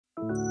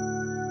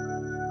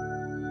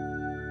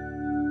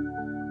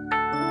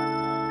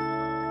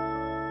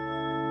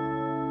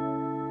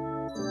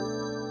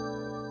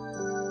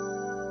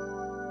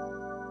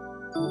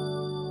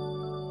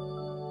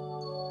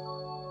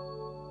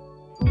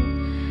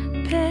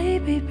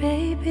baby,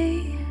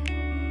 baby,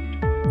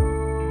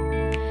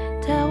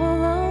 there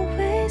will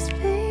always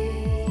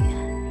be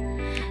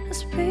a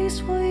space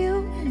for you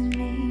and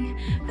me,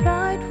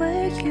 right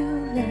where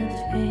you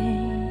left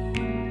me.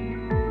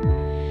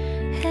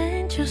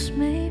 And just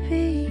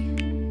maybe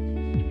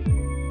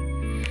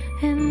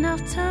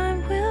enough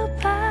time will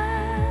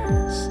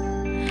pass.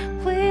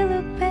 We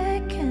look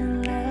back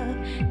and love,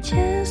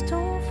 just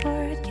don't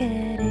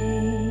forget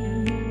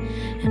it.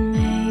 And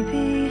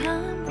maybe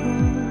I'm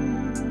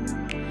wrong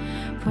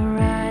for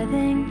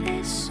writing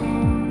this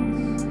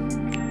song,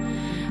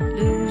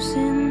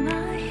 losing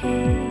my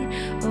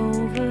head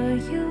over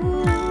you.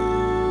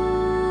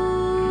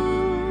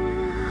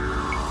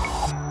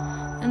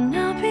 And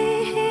I'll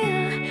be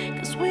here,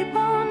 'cause we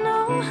both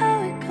know how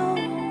it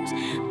goes.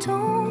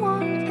 Don't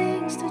want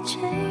things to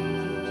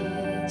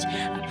change.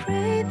 I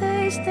pray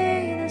they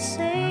stay the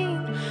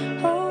same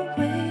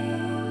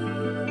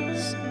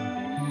always.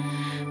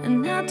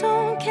 And I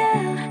don't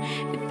care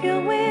if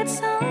you're with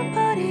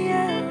somebody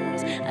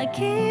else. I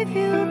give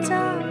you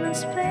time and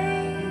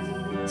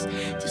space.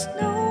 Just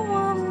know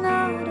I'm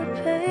not a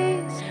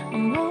pace.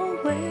 I'm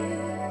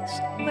always,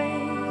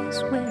 ways,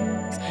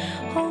 ways,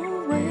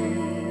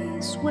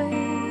 always,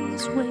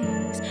 ways,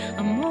 ways.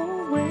 I'm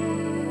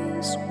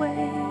always,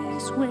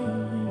 ways, ways.